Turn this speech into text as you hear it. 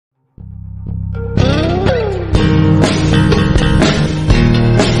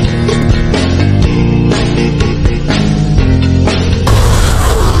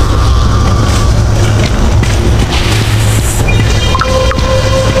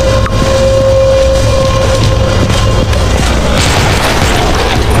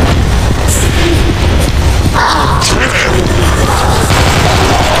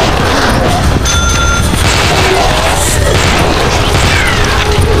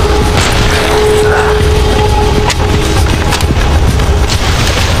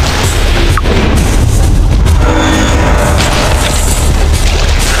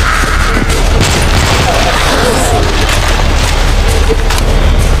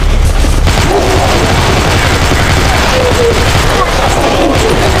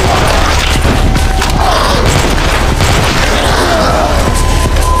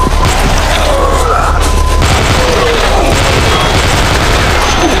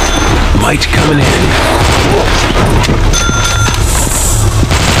Might coming in.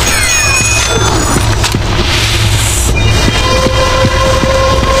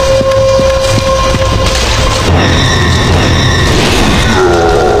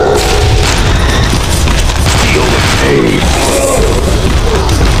 Feel the pain.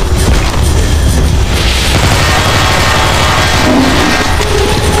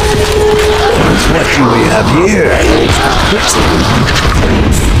 What do we have here?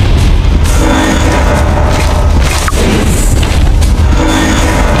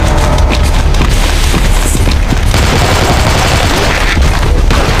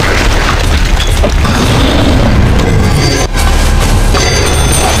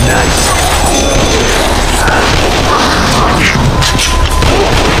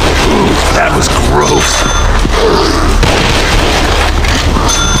 That was gross.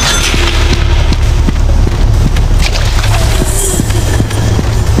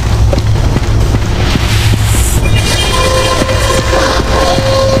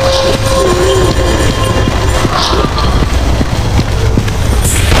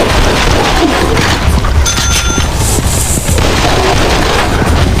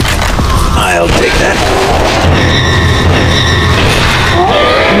 I'll take that.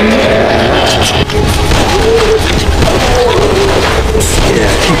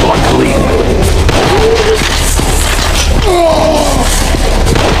 Yeah, keep on bleeding.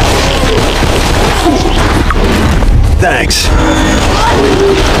 Thanks.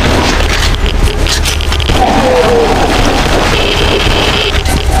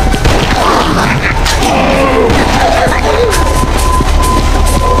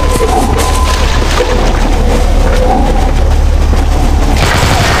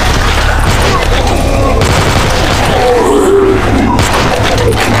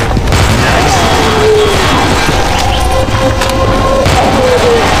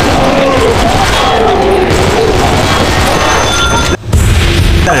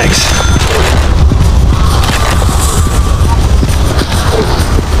 Thanks.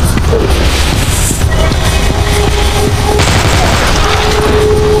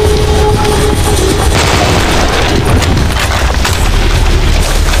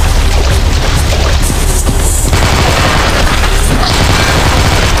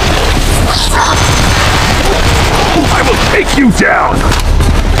 I will take you down.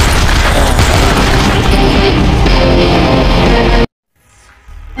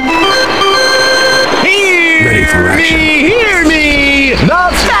 Hear me!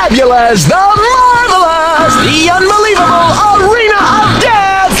 The fabulous, the marvelous, the unbelievable Arena of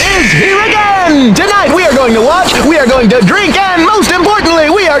Death is here again! Tonight we are going to watch, we are going to drink, and most importantly,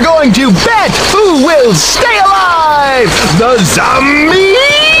 we are going to bet who will stay alive! The zombies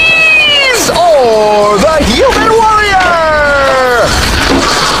or the human warrior!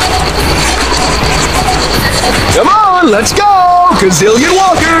 Come on, let's go! Gazillion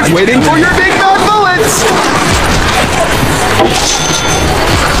walkers waiting for your big bad bullets!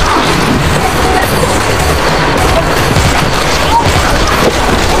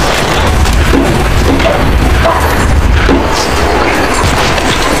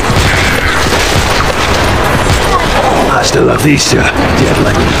 Hasta la vista,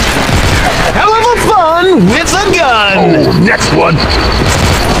 deadly. Hell of a fun with a gun! Oh, next one!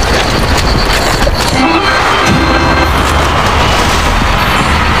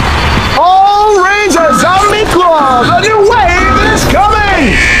 All raise a zombie club! A new wave is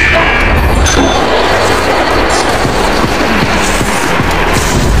coming!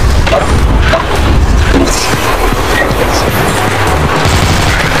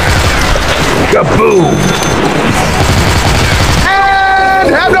 Kaboom! And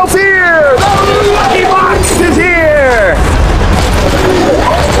have no fear! The Lucky Box is here!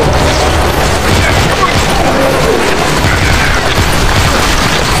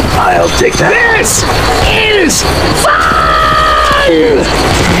 I'll take that. This is fun!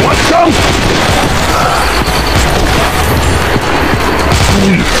 Want some?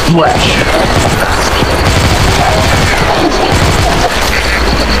 Sweet flesh.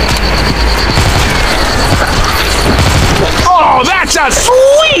 Oh, that's a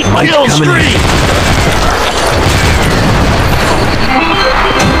sweet kill streak!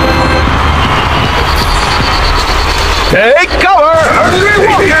 Take cover! Hungry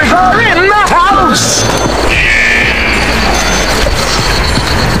walkers are in the house!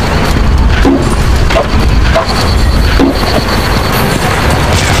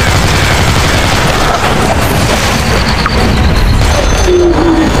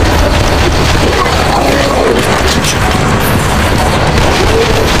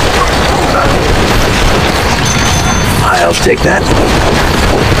 I'll take that.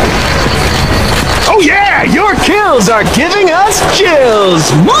 kills are giving us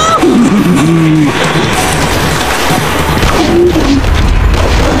chills.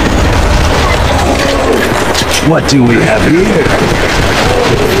 What do we have here?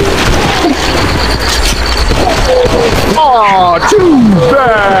 Aw, too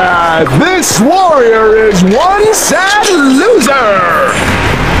bad. This warrior is one sad loser.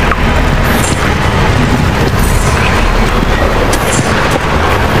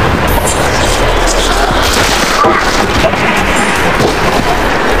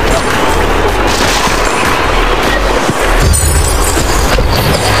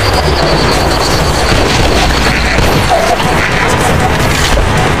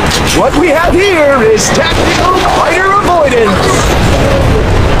 What we have here is tactical fighter avoidance.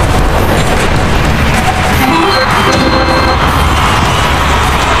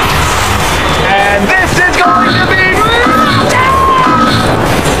 And this is going to be...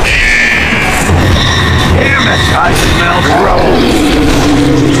 Damn it! I smell trouble.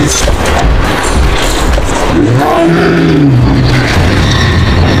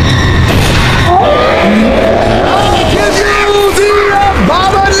 Give you the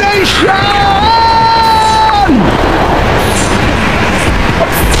abomination!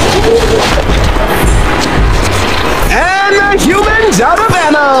 And the human's out of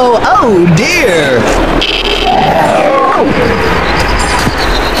ammo! Oh dear!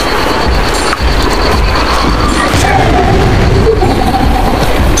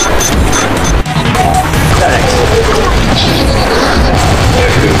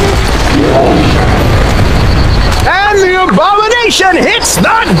 And the abomination hits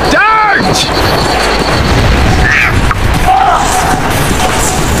the dirt!